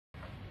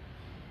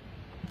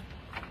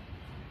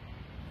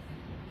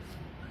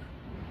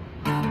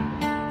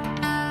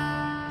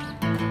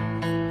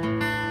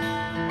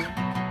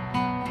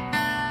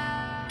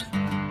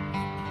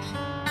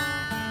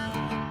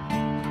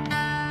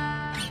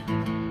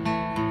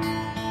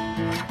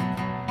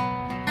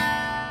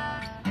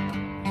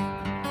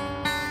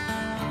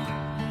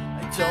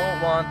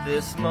want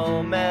this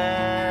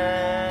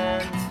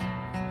moment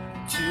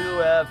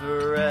to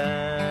ever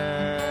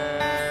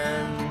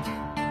end,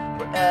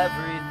 where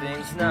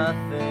everything's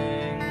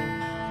nothing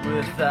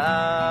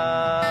without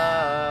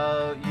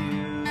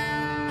you.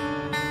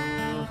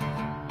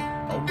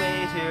 I'll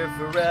wait here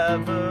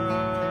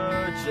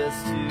forever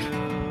just to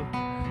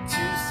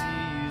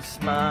see you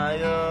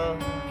smile,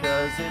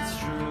 'cause it's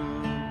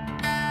true,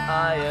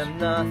 I am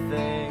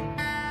nothing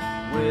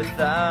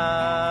without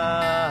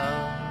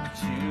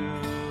you.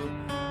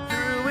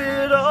 Through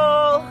it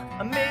all,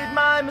 I made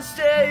my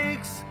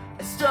mistakes,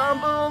 I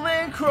stumble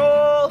and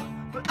crawl,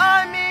 but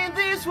I mean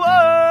these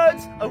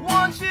words, I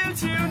want you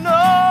to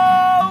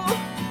know.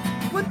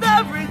 With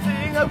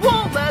everything, I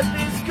won't let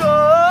this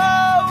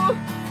go.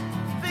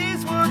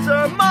 These words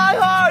are my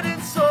heart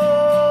and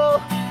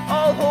soul.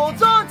 I'll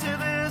hold on to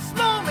this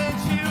moment,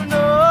 you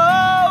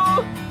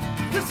know,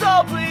 'cause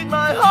I'll bleed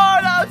my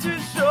heart out to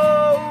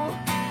show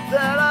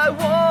that I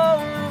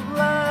won't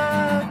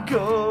let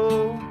go.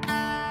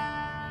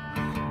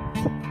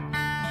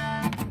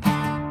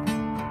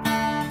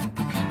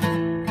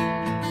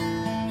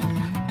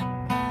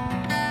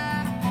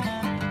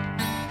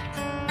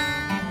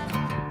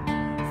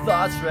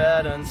 Thoughts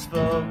read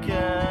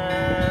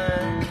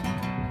unspoken,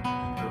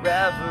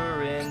 forever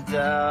in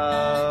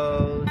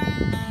doubt.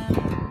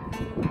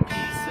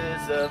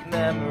 Pieces of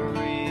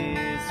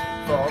memories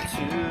fall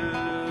to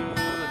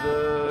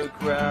the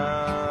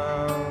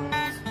ground.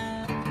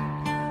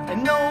 I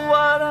know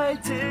what I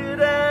did,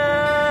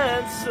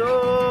 and so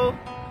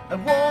I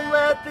won't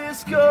let this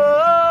go,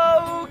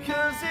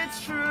 'cause it's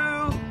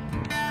true,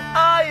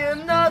 I am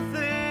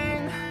nothing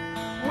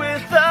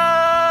without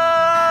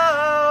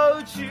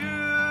you.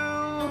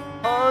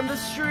 On the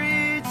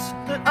streets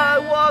that I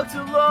walked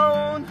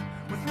alone,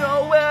 with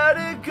nowhere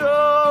to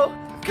go,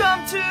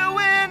 come to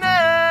an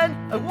end.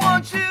 I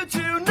want you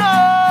to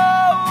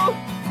know,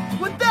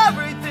 with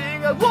everything,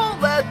 I won't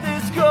let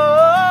this go.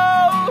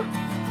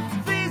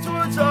 These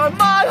words are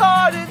my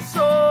heart and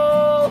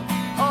soul.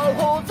 I'll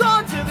hold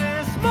on to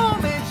this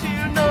moment,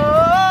 you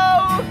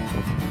know,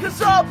 'cause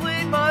I'll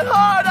bleed my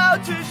heart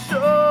out to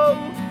show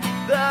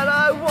that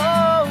I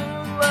won't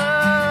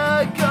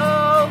let go.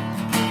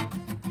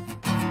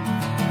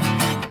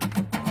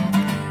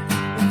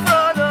 In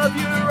front of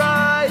your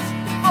eyes,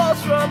 it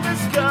falls from the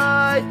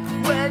sky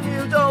when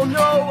you don't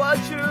know what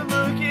you're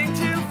looking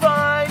to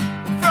find.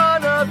 In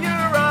front of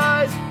your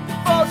eyes, it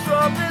falls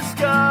from the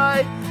sky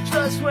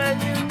just when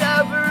you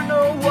never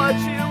know what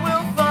you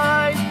will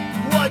find.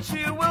 What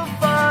you will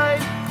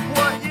find,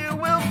 what you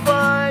will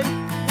find,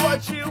 what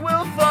you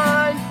will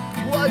find,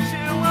 what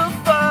you will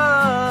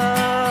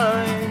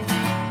find.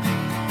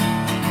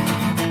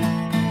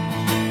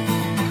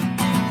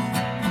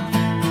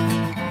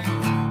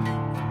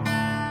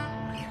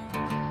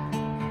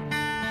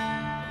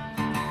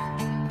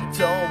 I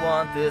don't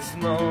want this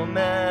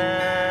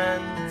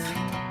moment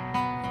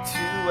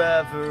to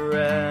ever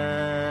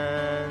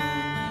end,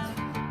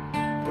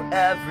 where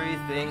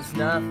everything's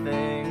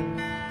nothing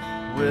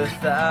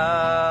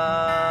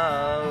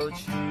without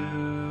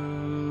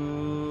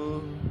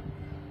you.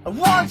 I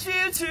want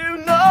you to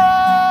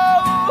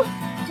know,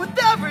 with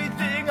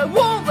everything, I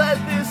won't let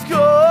this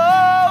go.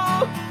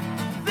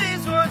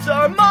 These words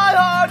are my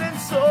heart and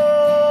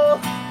soul.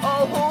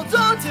 I'll hold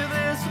on to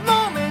this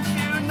moment,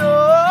 you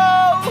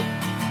know,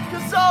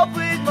 'cause I'll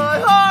bleed my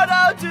heart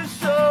out to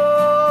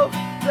show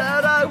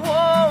that I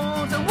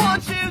won't. I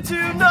want you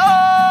to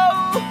know,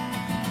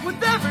 with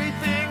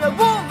everything, I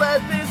won't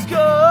let this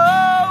go.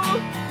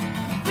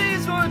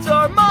 These words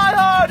are my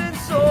heart and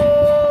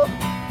soul.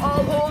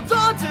 I'll hold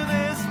on to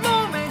this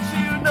moment,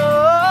 you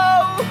know,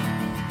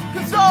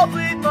 'cause I'll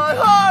bleed my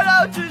heart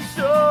out to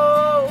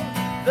show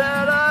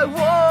that I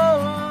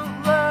won't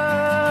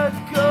let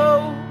go.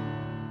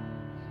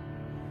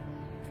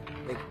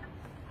 Thank you.